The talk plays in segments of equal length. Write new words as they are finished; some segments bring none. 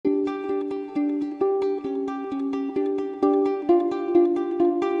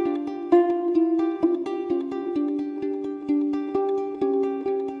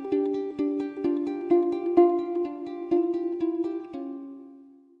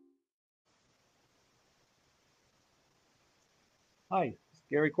Hi, it's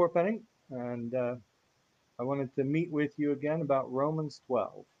Gary Corpenning, and I wanted to meet with you again about Romans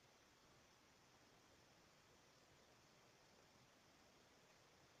 12.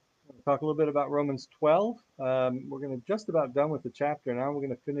 We'll talk a little bit about Romans 12. We're going to just about done with the chapter now. We're going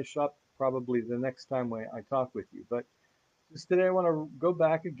to finish up probably the next time I talk with you. But just today, I want to go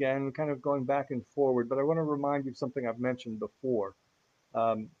back again, kind of going back and forward. But I want to remind you of something I've mentioned before.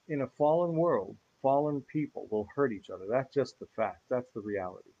 In a fallen world, fallen people will hurt each other. That's just the fact. That's the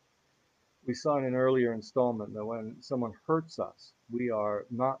reality. We saw in an earlier installment that when someone hurts us, we are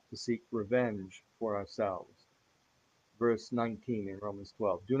not to seek revenge for ourselves. Verse 19 in Romans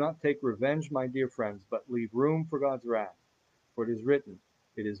 12. Do not take revenge, my dear friends, but leave room for God's wrath. For it is written,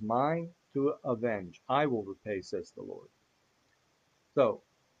 it is mine to avenge. I will repay, says the Lord. So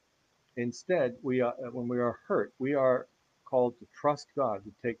instead, when we are hurt, we are called to trust God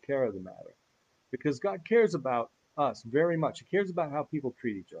to take care of the matter. Because God cares about us very much. He cares about how people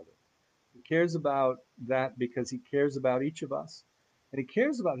treat each other. He cares about that because he cares about each of us. And he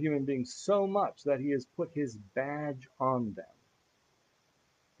cares about human beings so much that he has put his badge on them.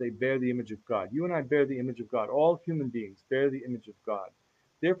 They bear the image of God. You and I bear the image of God. All human beings bear the image of God.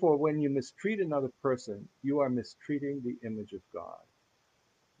 Therefore, when you mistreat another person, you are mistreating the image of God.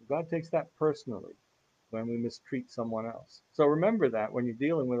 God takes that personally when we mistreat someone else. So remember that when you're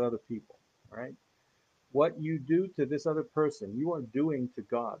dealing with other people, right? What you do to this other person, you are doing to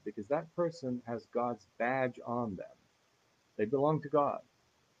God because that person has God's badge on them. They belong to God.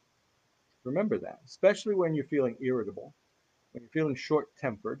 Remember that, especially when you're feeling irritable, when you're feeling short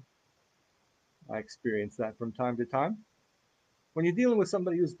tempered. I experience that from time to time. When you're dealing with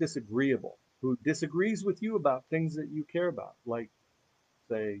somebody who's disagreeable, who disagrees with you about things that you care about, like,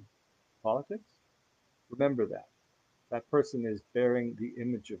 say, politics, remember that. That person is bearing the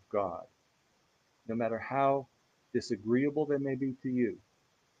image of God. No matter how disagreeable they may be to you,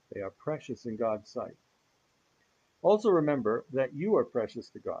 they are precious in God's sight. Also remember that you are precious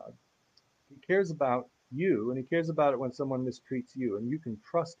to God. He cares about you, and he cares about it when someone mistreats you, and you can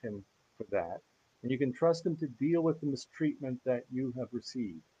trust him for that, and you can trust him to deal with the mistreatment that you have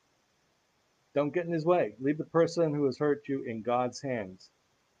received. Don't get in his way. Leave the person who has hurt you in God's hands.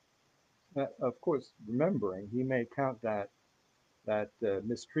 Of course, remembering he may count that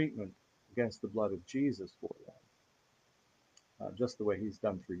mistreatment against the blood of Jesus for them, just the way he's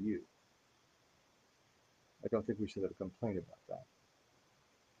done for you. I don't think we should have a complaint about that.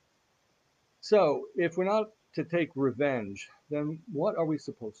 So, if we're not to take revenge, then what are we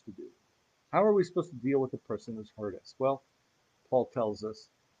supposed to do? How are we supposed to deal with the person who's hurt us? Well, Paul tells us,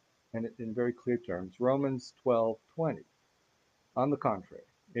 and in very clear terms, Romans 12:20. On the contrary,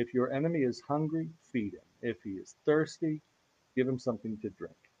 if your enemy is hungry, feed him. If he is thirsty, give him something to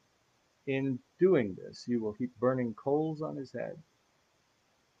drink. In doing this, you will heap burning coals on his head.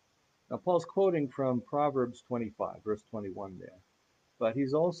 Now, Paul's quoting from Proverbs 25, verse 21 there, but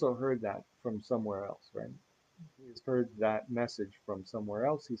he's also heard that from somewhere else, right? He's heard that message from somewhere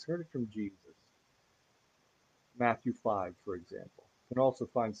else. He's heard it from Jesus. Matthew 5, for example. You can also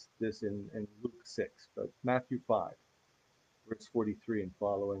find this in Luke 6, but Matthew 5, verse 43 and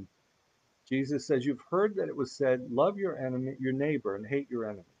following. Jesus says, you've heard that it was said, love your enemy, your neighbor, and hate your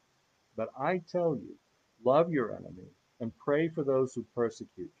enemy. But I tell you, love your enemy and pray for those who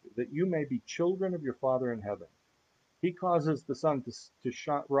persecute you, that you may be children of your Father in heaven. He causes the sun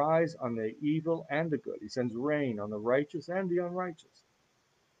to rise on the evil and the good. He sends rain on the righteous and the unrighteous.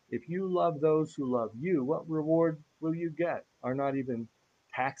 If you love those who love you, what reward will you get? Are not even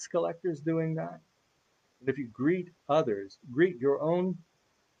tax collectors doing that? And if you greet others,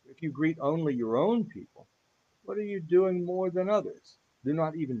 if you greet only your own people, what are you doing more than others? Do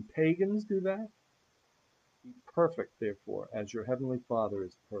not even pagans do that? Be perfect, therefore, as your heavenly Father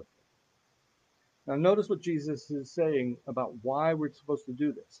is perfect. Now, notice what Jesus is saying about why we're supposed to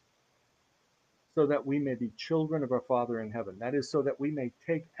do this. So that we may be children of our Father in heaven. That is, so that we may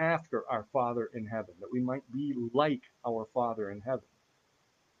take after our Father in heaven, that we might be like our Father in heaven.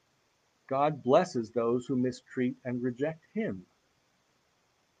 God blesses those who mistreat and reject him.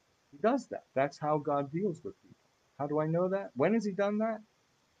 He does that. That's how God deals with people. How do I know that? When has he done that?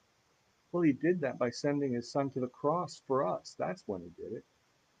 Well, he did that by sending his son to the cross for us. That's when he did it.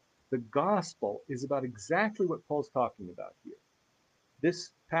 The gospel is about exactly what Paul's talking about here.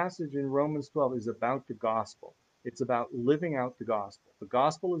 This passage in Romans 12 is about the gospel. It's about living out the gospel. The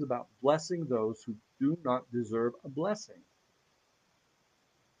gospel is about blessing those who do not deserve a blessing.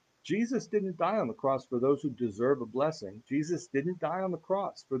 Jesus didn't die on the cross for those who deserve a blessing. Jesus didn't die on the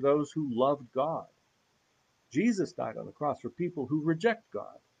cross for those who loved God. Jesus died on the cross for people who reject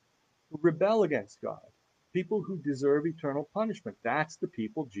God, who rebel against God. People who deserve eternal punishment. That's the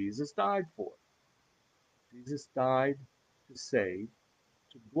people Jesus died for. Jesus died to save,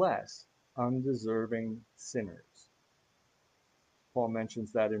 to bless undeserving sinners. Paul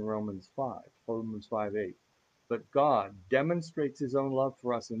mentions that in Romans 5:8. But God demonstrates his own love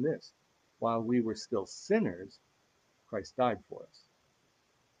for us in this: while we were still sinners, Christ died for us.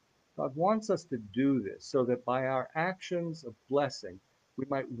 God wants us to do this so that by our actions of blessing, we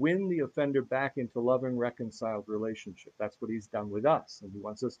might win the offender back into loving, reconciled relationship. That's what he's done with us, and he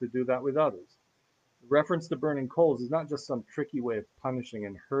wants us to do that with others. The reference to burning coals is not just some tricky way of punishing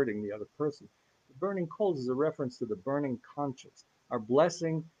and hurting the other person. The burning coals is a reference to the burning conscience. Our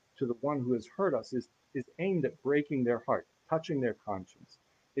blessing to the one who has hurt us is aimed at breaking their heart, touching their conscience.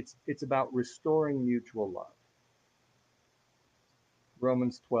 It's about restoring mutual love.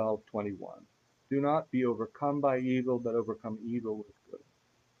 Romans 12:21. Do not be overcome by evil, but overcome evil with good.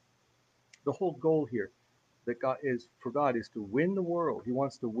 The whole goal here that for God is to win the world. He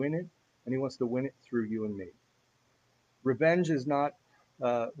wants to win it, and he wants to win it through you and me. Revenge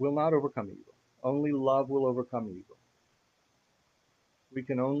will not overcome evil. Only love will overcome evil. We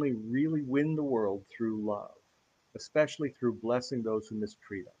can only really win the world through love, especially through blessing those who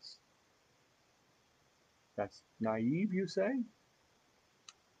mistreat us. That's naive, you say?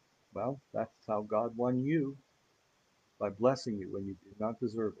 Well, that's how God won you, by blessing you when you did not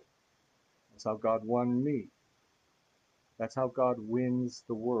deserve it. That's how God won me. That's how God wins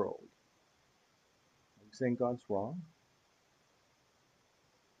the world. Are you saying God's wrong?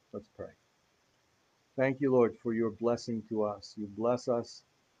 Let's pray. Thank you, Lord, for your blessing to us. You bless us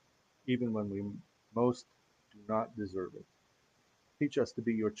even when we most do not deserve it. Teach us to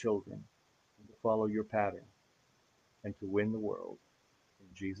be your children and to follow your pattern and to win the world. In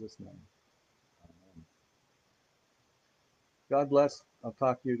Jesus' name, amen. God bless. I'll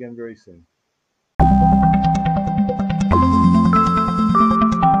talk to you again very soon.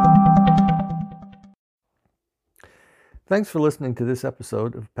 Thanks for listening to this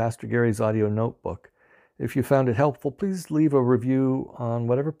episode of Pastor Gary's Audio Notebook. If you found it helpful, please leave a review on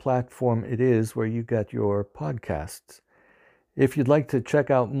whatever platform it is where you get your podcasts. If you'd like to check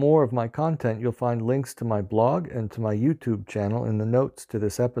out more of my content, you'll find links to my blog and to my YouTube channel in the notes to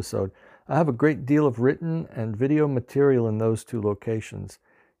this episode. I have a great deal of written and video material in those two locations.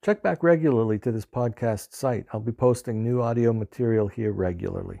 Check back regularly to this podcast site. I'll be posting new audio material here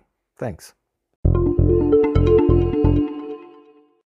regularly. Thanks.